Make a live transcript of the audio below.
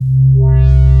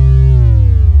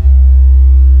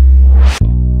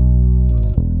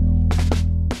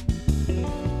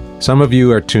Some of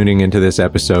you are tuning into this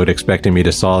episode expecting me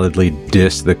to solidly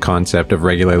diss the concept of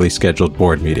regularly scheduled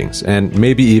board meetings, and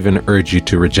maybe even urge you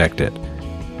to reject it.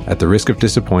 At the risk of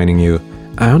disappointing you,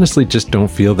 I honestly just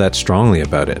don't feel that strongly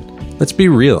about it. Let's be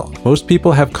real, most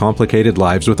people have complicated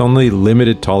lives with only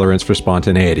limited tolerance for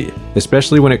spontaneity,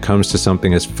 especially when it comes to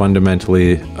something as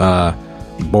fundamentally,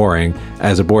 boring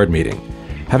as a board meeting.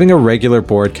 Having a regular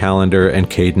board calendar and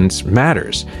cadence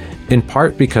matters, in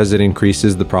part because it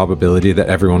increases the probability that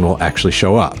everyone will actually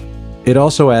show up. It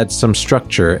also adds some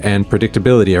structure and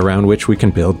predictability around which we can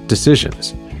build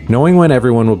decisions. Knowing when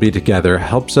everyone will be together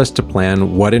helps us to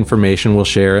plan what information we'll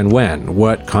share and when,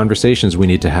 what conversations we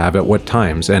need to have at what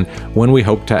times, and when we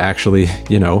hope to actually,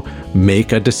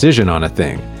 make a decision on a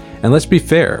thing. And let's be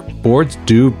fair, boards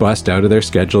do bust out of their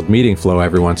scheduled meeting flow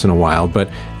every once in a while, but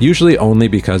usually only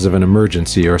because of an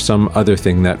emergency or some other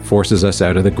thing that forces us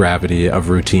out of the gravity of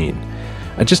routine.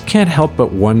 I just can't help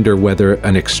but wonder whether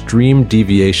an extreme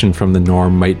deviation from the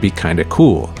norm might be kinda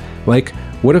cool. Like,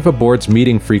 what if a board's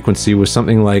meeting frequency was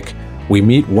something like, we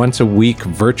meet once a week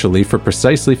virtually for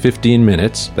precisely 15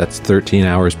 minutes, that's 13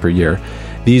 hours per year.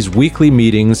 These weekly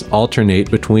meetings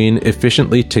alternate between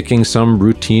efficiently ticking some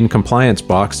routine compliance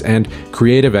box and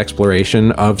creative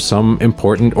exploration of some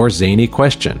important or zany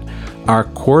question. Our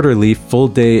quarterly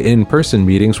full-day in-person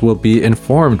meetings will be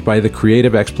informed by the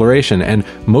creative exploration and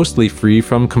mostly free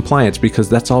from compliance because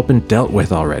that's all been dealt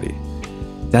with already.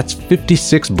 That's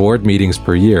 56 board meetings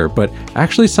per year, but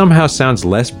actually somehow sounds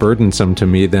less burdensome to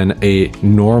me than a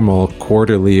normal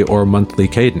quarterly or monthly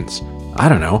cadence. I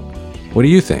don't know. What do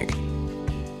you think?